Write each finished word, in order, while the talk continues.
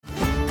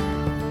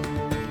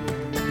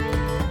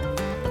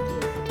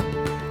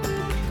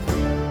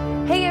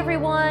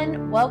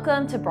everyone.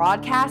 Welcome to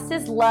Broadcast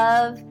is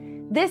Love.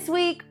 This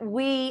week,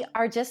 we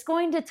are just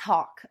going to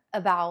talk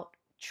about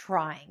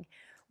trying.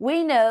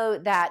 We know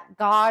that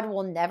God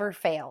will never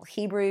fail,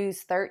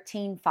 Hebrews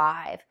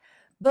 13:5.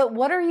 But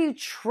what are you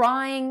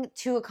trying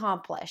to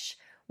accomplish?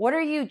 What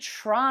are you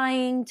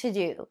trying to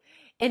do?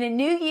 In a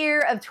new year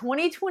of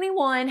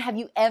 2021, have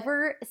you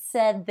ever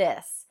said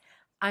this?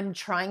 I'm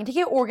trying to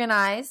get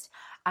organized.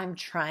 I'm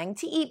trying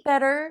to eat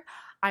better.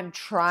 I'm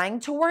trying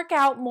to work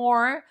out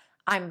more.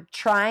 I'm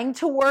trying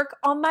to work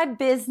on my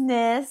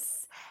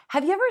business.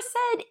 Have you ever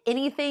said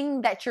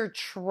anything that you're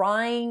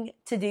trying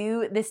to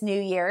do this new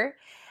year?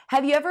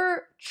 Have you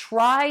ever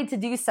tried to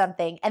do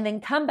something and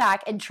then come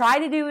back and try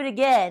to do it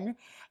again,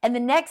 and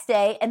the next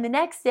day and the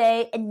next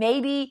day, and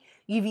maybe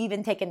you've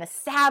even taken a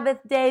Sabbath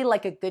day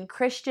like a good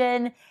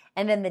Christian,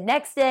 and then the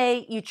next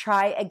day you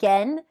try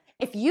again?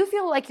 If you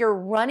feel like you're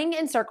running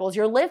in circles,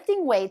 you're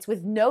lifting weights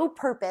with no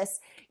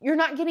purpose, you're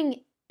not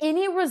getting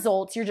any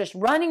results, you're just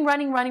running,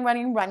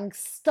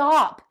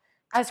 stop.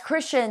 As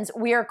Christians,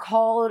 we are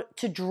called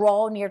to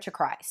draw near to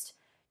Christ.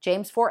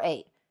 James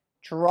 4:8,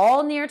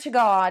 draw near to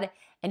God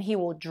and he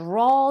will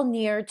draw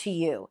near to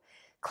you.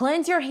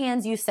 Cleanse your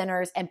hands, you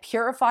sinners, and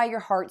purify your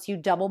hearts, you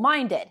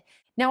double-minded.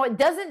 Now, it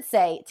doesn't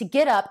say to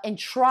get up and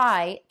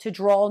try to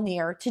draw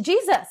near to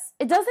Jesus.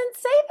 It doesn't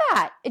say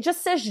that. It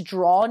just says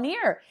draw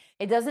near.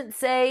 It doesn't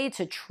say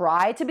to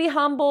try to be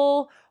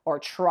humble or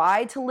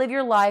try to live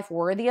your life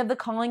worthy of the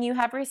calling you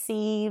have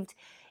received.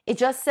 It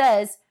just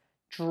says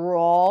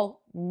draw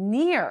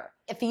near.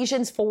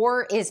 Ephesians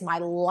 4 is my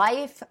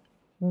life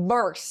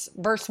verse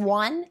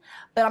 1,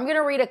 but I'm going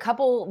to read a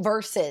couple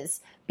verses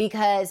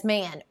because,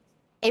 man,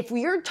 if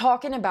we're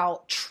talking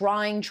about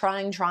trying,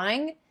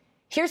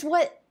 here's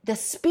what the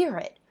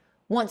Spirit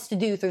wants to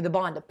do through the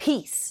bond of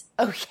peace,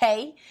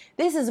 okay?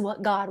 This is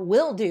what God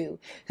will do,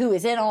 who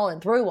is in all and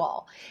through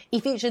all.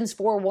 Ephesians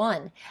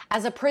 4:1,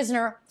 as a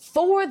prisoner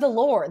for the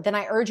Lord, then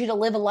I urge you to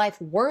live a life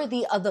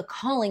worthy of the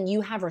calling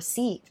you have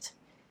received.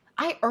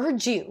 I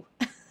urge you.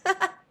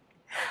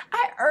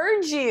 I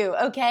urge you,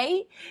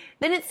 okay?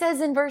 Then it says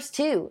in verse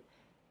 2,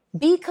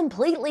 be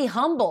completely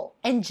humble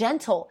and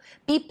gentle.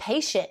 Be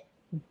patient,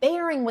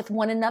 bearing with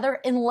one another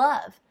in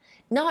love.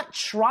 Not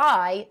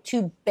try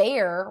to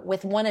bear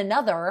with one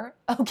another,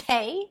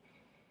 okay?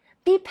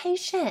 Be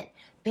patient,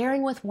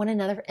 bearing with one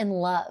another in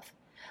love.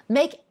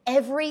 Make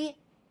every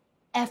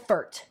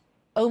effort.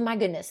 Oh my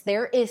goodness,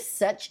 there is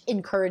such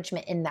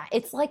encouragement in that.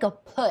 It's like a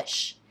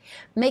push.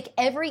 Make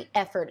every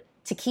effort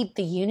to keep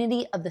the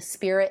unity of the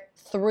Spirit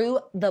through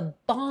the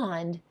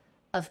bond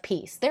of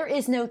peace. There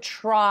is no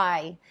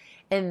try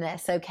in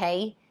this,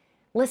 okay?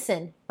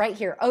 Listen, right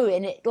here. Oh,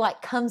 and it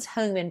like comes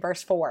home in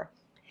verse 4.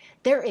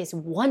 There is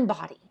one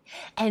body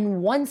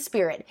and one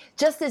Spirit,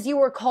 just as you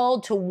were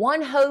called to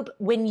one hope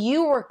when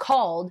you were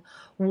called,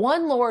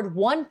 one Lord,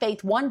 one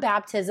faith, one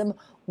baptism,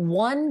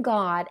 one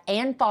God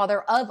and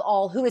Father of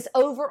all, who is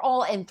over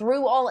all and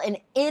through all and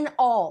in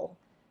all.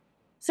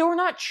 So we're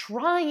not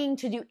trying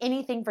to do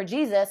anything for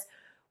Jesus.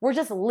 We're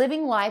just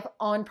living life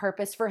on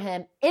purpose for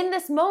him. In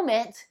this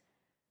moment,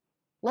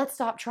 let's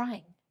stop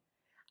trying.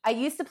 I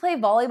used to play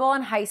volleyball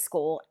in high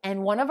school,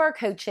 and one of our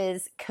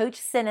coaches, Coach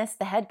Sinis,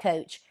 the head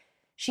coach,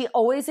 she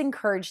always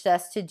encouraged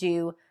us to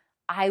do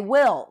I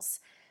wills.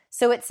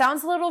 So it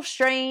sounds a little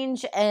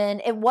strange, and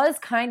it was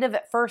kind of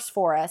at first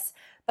for us.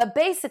 But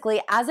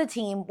basically, as a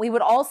team, we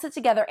would all sit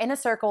together in a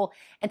circle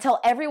and tell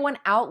everyone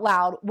out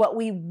loud what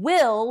we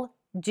will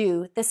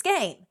do this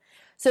game.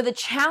 So the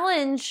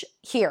challenge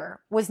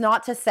here was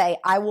not to say,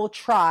 I will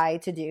try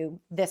to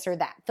do this or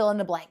that. Fill in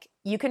the blank.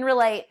 You can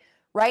relate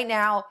right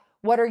now.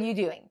 What are you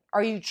doing?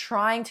 Are you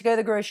trying to go to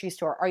the grocery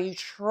store? Are you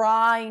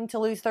trying to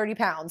lose 30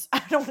 pounds?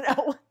 I don't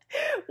know.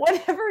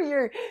 Whatever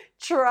you're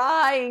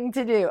trying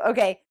to do.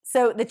 Okay,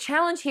 so the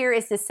challenge here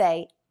is to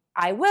say,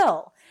 I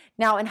will.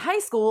 Now, in high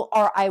school,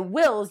 our I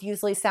wills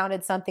usually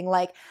sounded something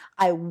like,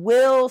 I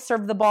will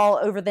serve the ball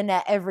over the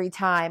net every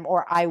time,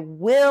 or I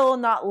will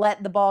not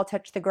let the ball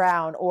touch the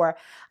ground, or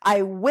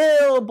I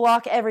will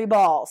block every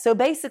ball. So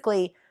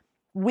basically,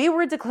 we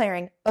were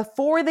declaring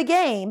before the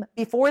game,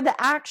 before the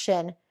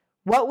action,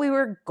 what we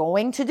were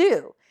going to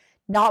do.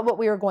 Not what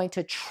we were going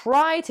to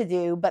try to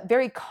do, but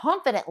very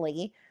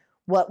confidently,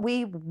 what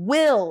we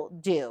will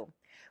do.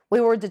 We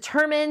were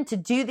determined to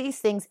do these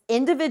things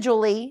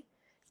individually,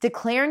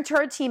 declaring to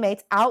our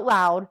teammates out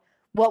loud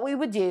what we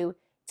would do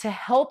to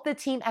help the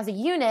team as a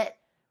unit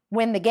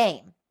win the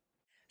game.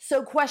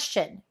 So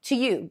question to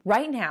you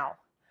right now,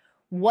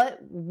 what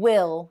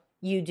will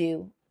you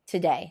do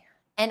today?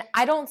 And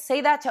I don't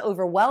say that to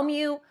overwhelm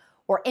you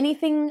or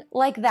anything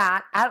like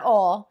that at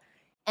all.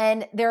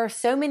 And there are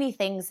so many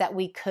things that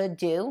we could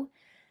do.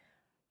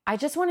 I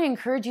just want to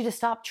encourage you to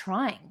stop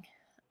trying.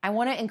 I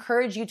want to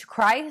encourage you to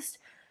Christ.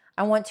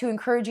 I want to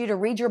encourage you to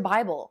read your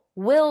Bible.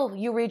 Will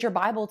you read your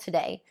Bible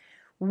today?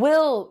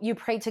 Will you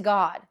pray to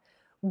God?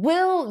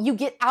 Will you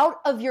get out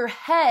of your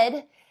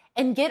head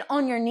and get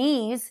on your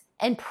knees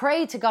and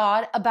pray to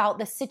God about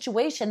the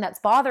situation that's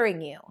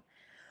bothering you?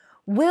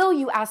 Will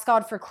you ask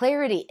God for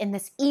clarity in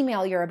this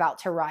email you're about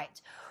to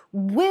write?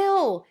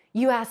 Will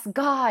you ask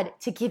God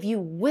to give you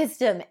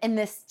wisdom in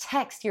this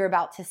text you're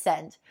about to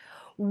send?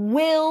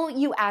 Will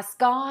you ask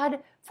God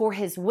for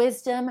his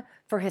wisdom,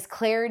 for his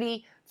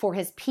clarity, for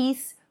his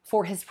peace,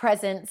 for his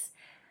presence?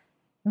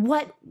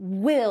 What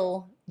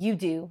will you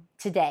do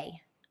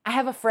today? I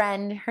have a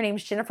friend, her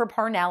name's Jennifer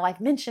Parnell.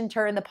 I've mentioned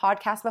her in the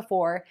podcast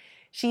before.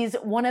 She's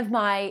one of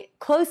my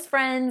close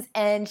friends,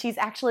 and she's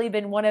actually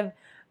been one of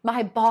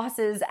my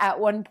bosses at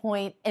one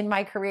point in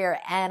my career,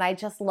 and I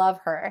just love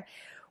her.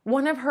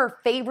 One of her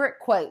favorite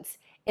quotes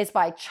is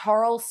by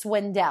Charles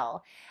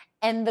Swindoll,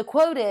 and the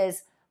quote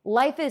is,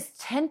 "Life is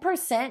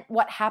 10%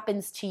 what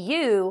happens to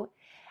you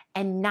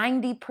and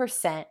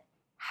 90%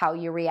 how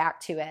you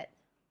react to it."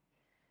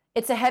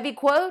 It's a heavy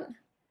quote,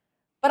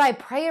 but I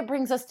pray it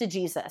brings us to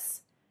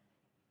Jesus.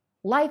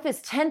 Life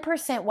is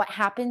 10% what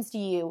happens to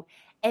you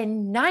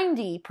and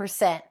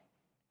 90%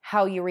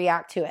 how you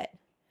react to it.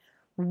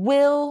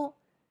 Will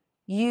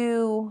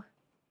you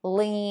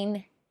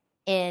lean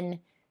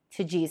in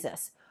to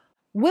Jesus?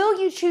 Will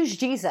you choose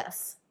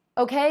Jesus?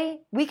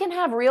 Okay? We can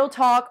have real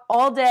talk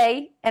all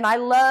day, and I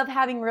love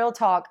having real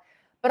talk,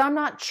 but I'm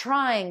not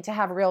trying to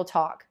have real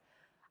talk.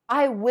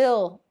 I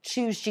will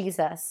choose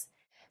Jesus.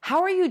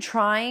 How are you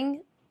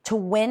trying to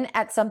win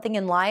at something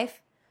in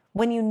life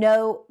when you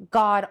know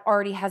God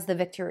already has the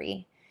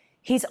victory?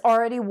 He's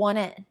already won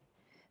it.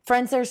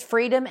 Friends, there's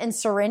freedom in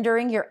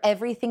surrendering your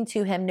everything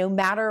to him, no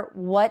matter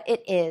what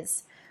it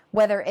is,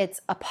 whether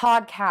it's a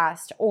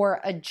podcast or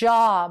a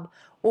job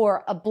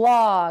or a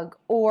blog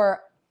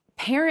or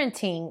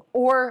parenting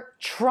or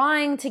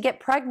trying to get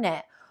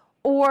pregnant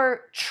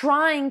or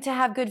trying to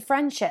have good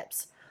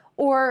friendships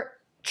or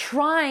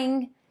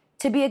trying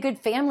to be a good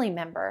family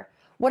member.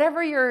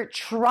 Whatever you're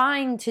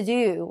trying to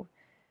do,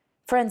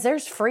 friends,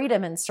 there's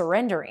freedom in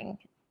surrendering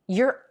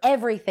your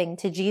everything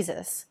to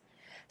Jesus.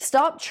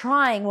 Stop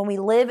trying when we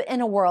live in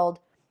a world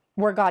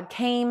where God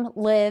came,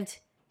 lived,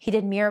 he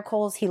did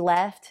miracles, he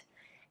left.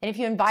 And if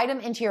you invite him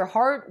into your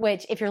heart,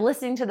 which if you're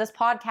listening to this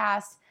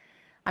podcast,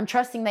 I'm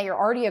trusting that you're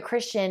already a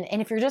Christian. And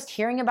if you're just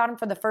hearing about him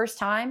for the first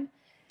time,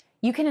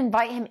 you can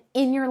invite him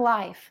in your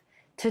life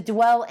to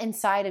dwell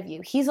inside of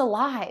you. He's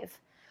alive.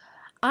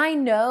 I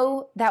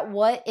know that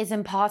what is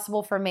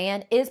impossible for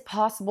man is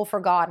possible for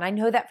God. And I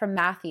know that from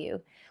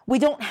Matthew. We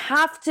don't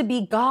have to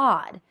be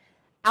God,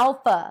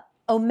 Alpha,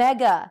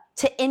 Omega,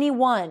 to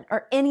anyone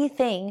or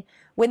anything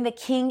when the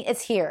King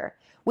is here.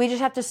 We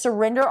just have to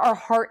surrender our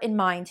heart and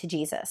mind to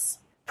Jesus.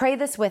 Pray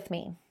this with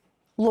me.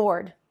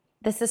 Lord,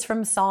 this is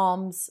from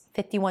Psalms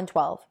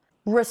 51:12.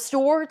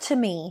 Restore to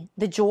me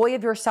the joy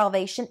of your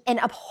salvation and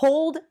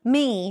uphold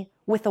me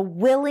with a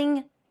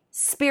willing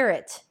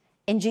spirit.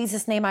 In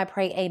Jesus' name I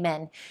pray,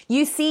 amen.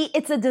 You see,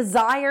 it's a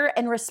desire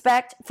and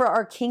respect for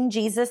our King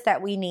Jesus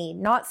that we need,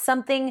 not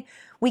something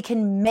we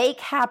can make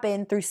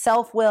happen through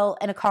self-will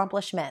and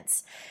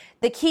accomplishments.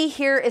 The key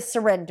here is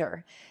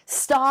surrender.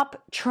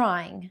 Stop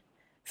trying.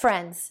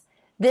 Friends,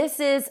 this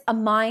is a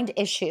mind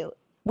issue.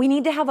 We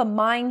need to have a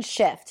mind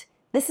shift.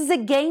 This is a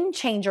game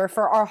changer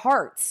for our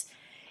hearts.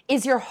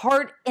 Is your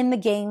heart in the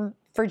game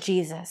for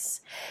Jesus?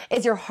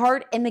 Is your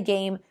heart in the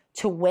game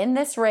to win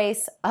this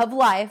race of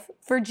life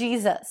for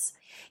Jesus?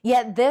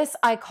 Yet this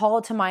I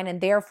call to mind,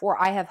 and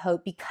therefore I have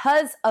hope.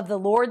 Because of the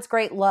Lord's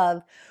great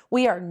love,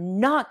 we are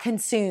not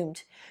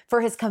consumed,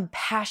 for his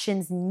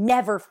compassions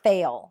never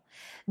fail.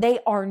 They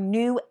are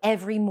new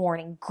every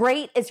morning.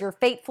 Great is your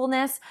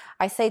faithfulness.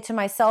 I say to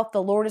myself,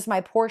 the Lord is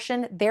my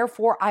portion,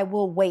 therefore I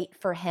will wait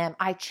for him.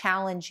 I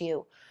challenge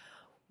you.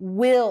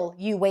 Will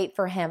you wait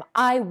for him?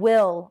 I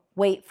will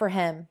wait for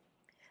him.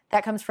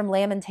 That comes from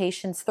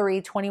Lamentations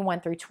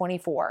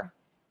 3:21-24.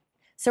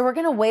 So we're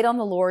going to wait on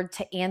the Lord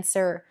to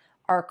answer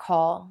our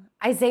call.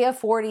 Isaiah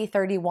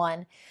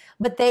 40:31.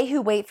 But they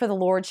who wait for the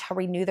Lord shall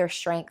renew their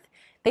strength.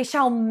 They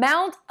shall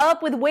mount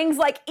up with wings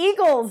like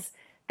eagles.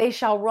 They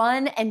shall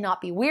run and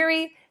not be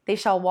weary. They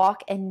shall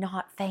walk and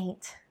not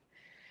faint.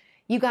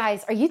 You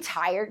guys, are you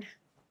tired?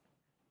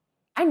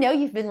 I know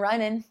you've been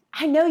running.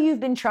 I know you've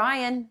been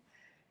trying.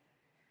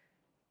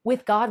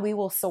 With God, we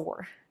will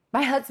soar.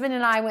 My husband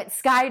and I went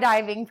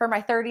skydiving for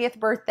my 30th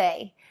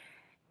birthday.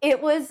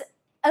 It was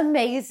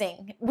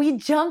amazing. We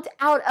jumped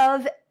out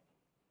of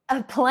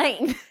a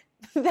plane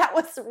that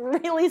was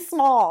really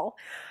small,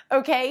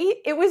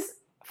 okay? It was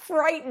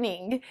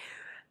frightening.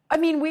 I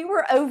mean, we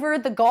were over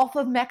the Gulf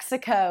of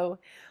Mexico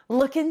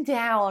looking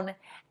down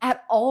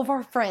at all of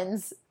our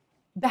friends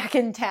back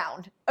in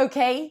town,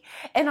 okay?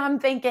 And I'm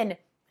thinking,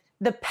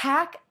 the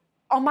pack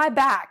on my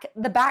back,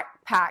 the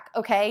backpack,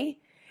 okay,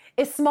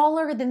 is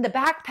smaller than the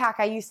backpack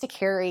I used to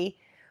carry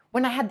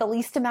when I had the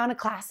least amount of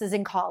classes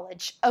in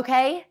college,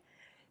 okay?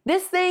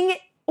 This thing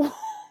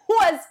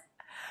was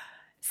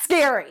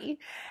scary.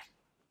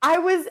 I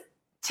was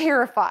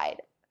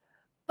terrified,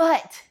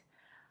 but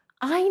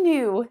I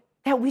knew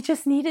that we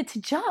just needed to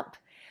jump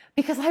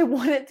because I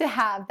wanted to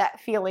have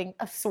that feeling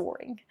of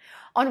soaring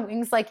on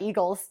wings like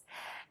eagles.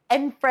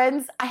 And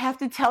friends, I have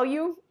to tell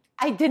you,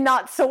 I did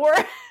not soar.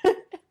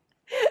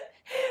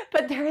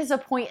 But there is a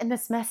point in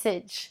this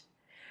message.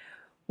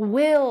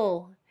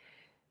 Will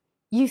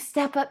you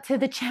step up to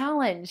the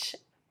challenge?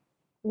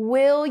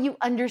 Will you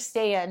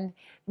understand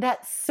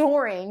that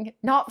soaring,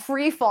 not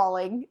free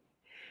falling,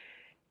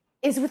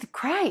 is with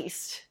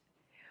Christ?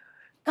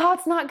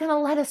 God's not going to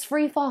let us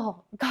free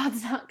fall.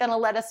 God's not going to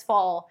let us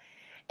fall.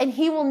 And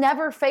he will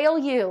never fail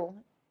you.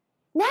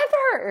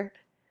 Never.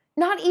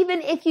 Not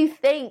even if you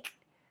think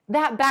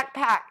that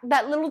backpack,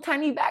 that little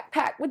tiny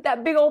backpack with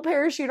that big old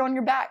parachute on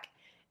your back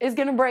is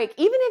going to break.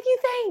 Even if you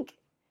think,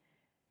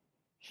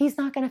 he's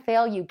not going to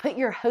fail you. Put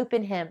your hope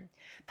in him.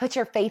 Put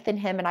your faith in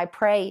him. And I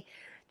pray,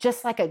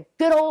 just like a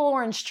good old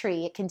orange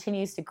tree, it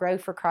continues to grow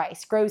for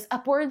Christ, grows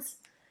upwards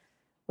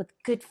with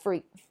good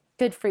fruit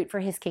for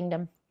his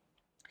kingdom.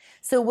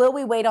 So will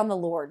we wait on the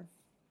Lord?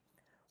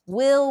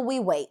 Will we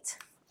wait?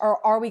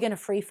 Or are we going to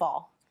free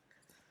fall?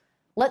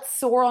 Let's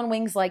soar on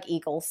wings like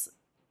eagles.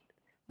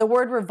 The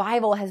word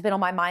revival has been on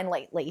my mind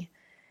lately.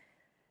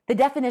 The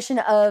definition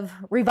of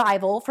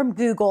revival from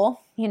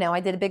Google, I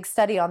did a big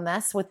study on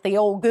this with the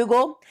old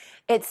Google.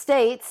 It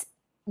states,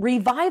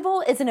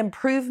 revival is an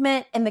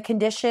improvement in the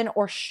condition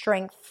or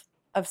strength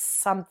of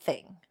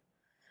something.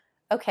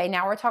 Okay,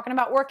 now we're talking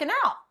about working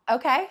out.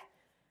 Okay.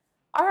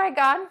 All right,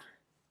 God,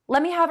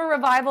 let me have a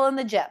revival in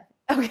the gym.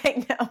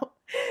 Okay, no.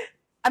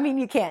 I mean,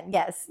 you can,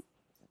 yes.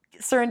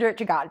 Surrender it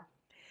to God.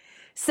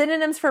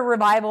 Synonyms for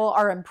revival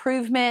are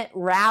improvement,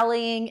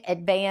 rallying,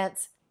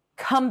 advance,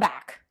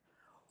 comeback.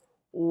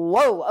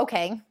 Whoa,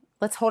 okay.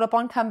 Let's hold up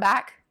on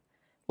comeback.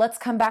 Let's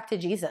come back to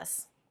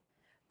Jesus.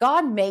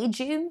 God made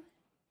you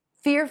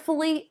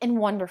fearfully and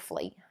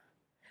wonderfully.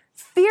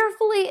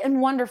 Fearfully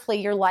and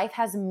wonderfully, your life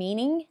has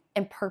meaning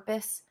and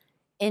purpose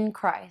in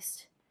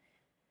Christ.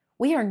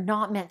 We are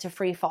not meant to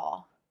free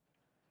fall.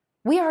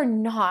 We are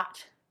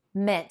not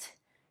meant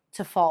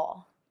to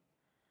fall.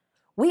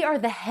 We are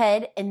the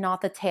head and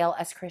not the tail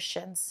as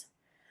Christians.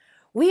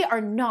 We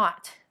are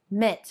not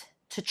meant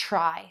to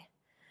try.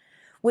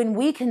 When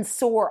we can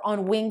soar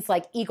on wings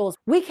like eagles,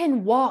 we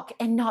can walk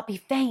and not be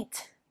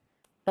faint.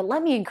 But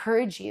let me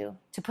encourage you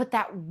to put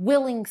that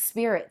willing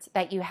spirit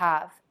that you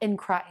have in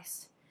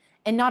Christ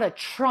and not a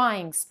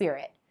trying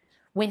spirit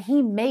when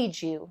he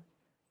made you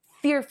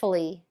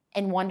fearfully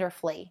and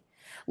wonderfully.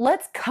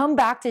 Let's come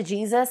back to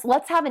Jesus.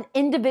 Let's have an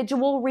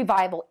individual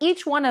revival.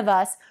 Each one of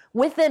us,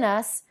 within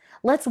us,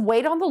 let's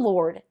wait on the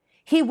Lord.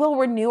 He will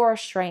renew our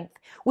strength.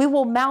 We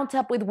will mount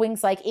up with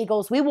wings like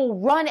eagles. We will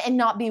run and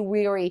not be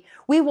weary.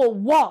 We will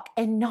walk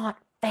and not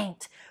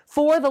faint.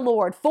 For the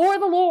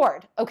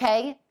Lord,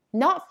 okay?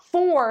 Not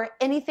for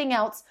anything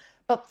else,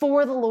 but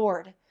for the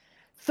Lord.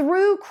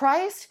 Through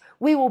Christ,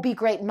 we will be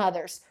great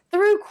mothers.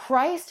 Through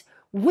Christ,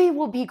 we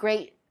will be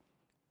great,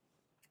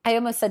 I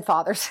almost said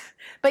fathers,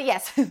 but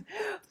yes,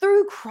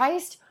 through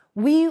Christ,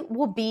 we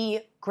will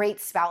be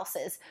great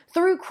spouses.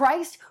 Through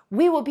Christ,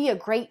 we will be a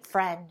great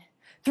friend.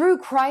 Through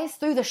Christ,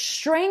 through the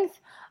strength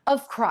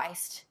of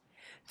Christ,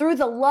 through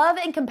the love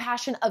and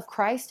compassion of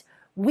Christ,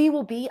 we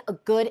will be a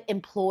good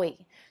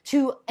employee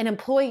to an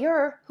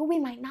employer who we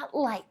might not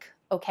like,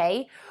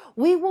 okay?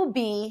 We will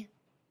be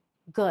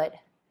good,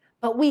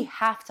 but we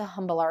have to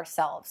humble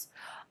ourselves.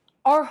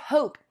 Our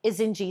hope is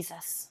in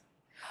Jesus.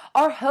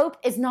 Our hope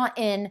is not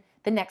in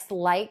the next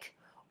like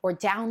or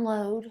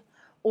download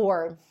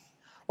or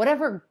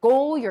whatever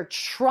goal you're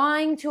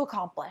trying to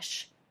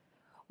accomplish.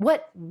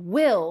 What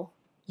will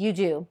you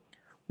do?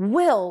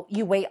 Will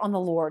you wait on the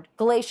Lord?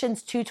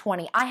 Galatians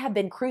 2:20, I have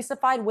been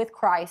crucified with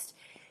Christ.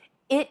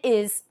 It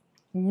is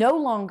no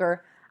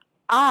longer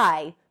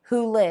I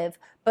who live,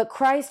 but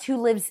Christ who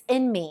lives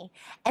in me.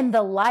 And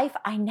the life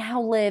I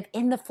now live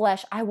in the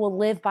flesh, I will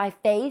live by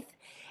faith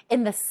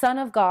in the Son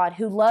of God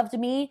who loved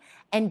me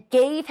and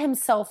gave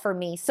himself for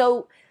me.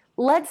 So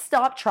let's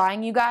stop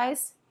trying, you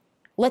guys.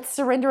 Let's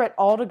surrender it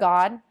all to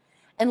God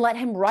and let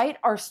him write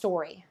our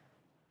story.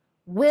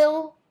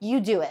 Will you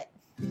do it?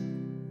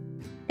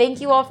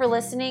 Thank you all for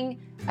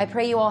listening. I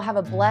pray you all have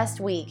a blessed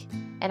week,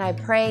 and I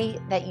pray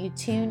that you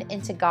tune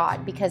into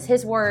God because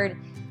his word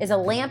is a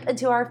lamp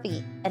unto our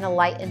feet and a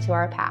light into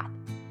our path.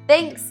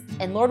 Thanks,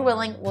 and Lord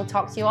willing, we'll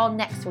talk to you all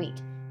next week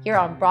here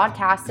on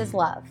Broadcast His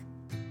Love.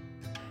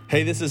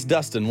 Hey, this is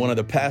Dustin, one of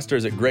the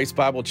pastors at Grace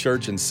Bible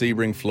Church in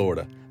Sebring,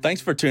 Florida. Thanks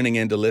for tuning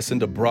in to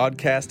listen to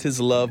Broadcast His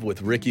Love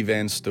with Ricky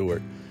Van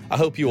Stewart. I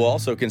hope you will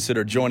also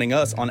consider joining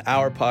us on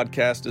our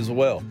podcast as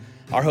well.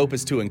 Our hope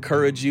is to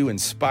encourage you,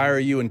 inspire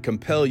you, and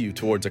compel you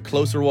towards a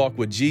closer walk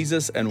with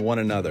Jesus and one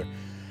another.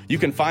 You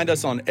can find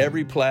us on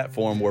every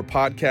platform where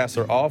podcasts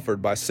are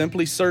offered by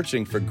simply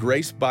searching for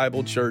Grace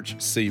Bible Church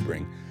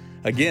Sebring.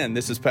 Again,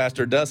 this is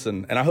Pastor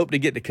Dustin, and I hope to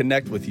get to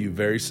connect with you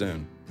very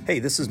soon. Hey,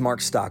 this is Mark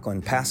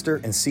Stockland, pastor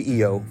and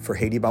CEO for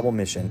Haiti Bible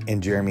Mission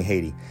in Jeremy,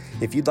 Haiti.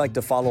 If you'd like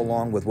to follow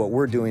along with what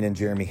we're doing in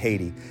Jeremy,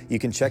 Haiti, you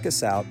can check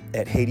us out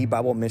at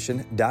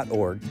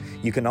HaitiBibleMission.org.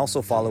 You can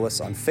also follow us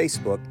on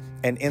Facebook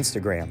and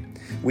Instagram.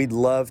 We'd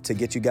love to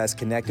get you guys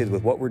connected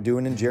with what we're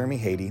doing in Jeremy,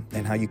 Haiti,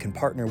 and how you can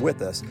partner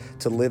with us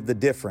to live the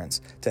difference,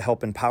 to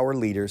help empower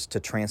leaders to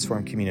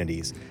transform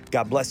communities.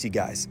 God bless you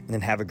guys,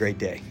 and have a great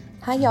day.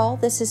 Hi y'all,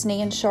 this is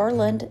Nan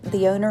Charland,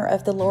 the owner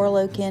of the Laurel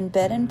Oak Inn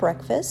Bed and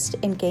Breakfast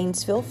in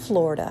Gainesville,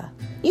 Florida.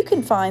 You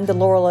can find the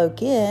Laurel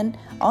Oak Inn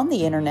on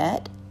the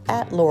internet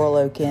at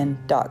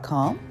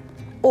laureloakinn.com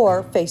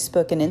or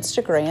Facebook and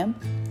Instagram,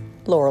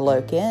 Laurel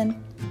Oak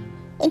Inn.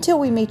 Until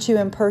we meet you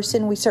in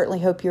person, we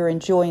certainly hope you're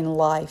enjoying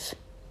life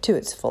to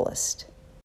its fullest.